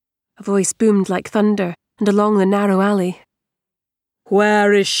A voice boomed like thunder, and along the narrow alley.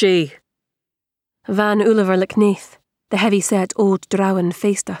 "Where is she?" Van Uliver Lickneath, the heavy-set old drowan,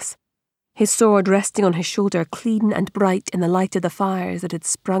 faced us, his sword resting on his shoulder clean and bright in the light of the fires that had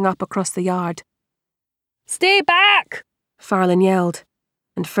sprung up across the yard. "Stay back!" Farlan yelled,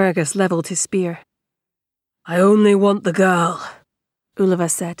 and Fergus levelled his spear. "I only want the girl,"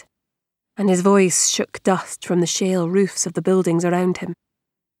 Uliver said, and his voice shook dust from the shale roofs of the buildings around him.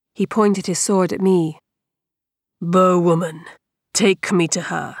 He pointed his sword at me. "Bowwoman, take me to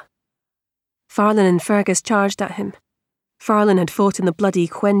her." Farlan and Fergus charged at him. Farlan had fought in the bloody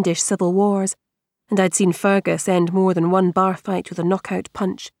Quendish civil wars, and I'd seen Fergus end more than one bar fight with a knockout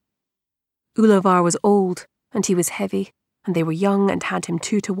punch. Ulivar was old, and he was heavy, and they were young and had him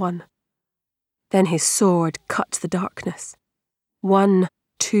 2-1. Then his sword cut the darkness. 1,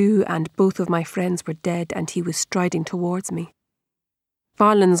 2, and both of my friends were dead, and he was striding towards me.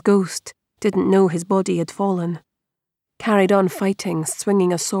 Farlan's ghost didn't know his body had fallen. Carried on fighting,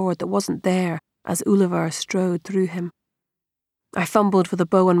 swinging a sword that wasn't there as Ulivar strode through him. I fumbled for the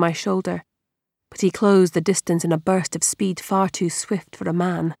bow on my shoulder, but he closed the distance in a burst of speed far too swift for a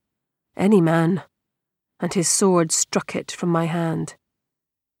man, any man, and his sword struck it from my hand.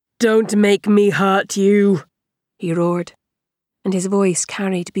 "Don't make me hurt you," he roared, and his voice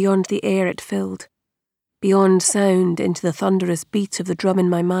carried beyond the air it filled, beyond sound into the thunderous beat of the drum in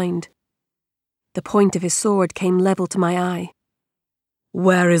my mind. The point of his sword came level to my eye.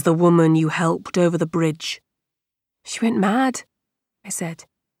 "Where is the woman you helped over the bridge?" "She went mad," I said.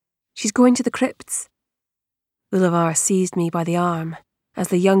 "She's going to the crypts." Ulivar seized me by the arm as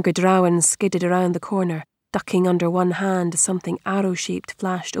the younger drowan skidded around the corner, ducking under one hand as something arrow-shaped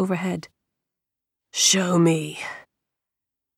flashed overhead. "Show me,"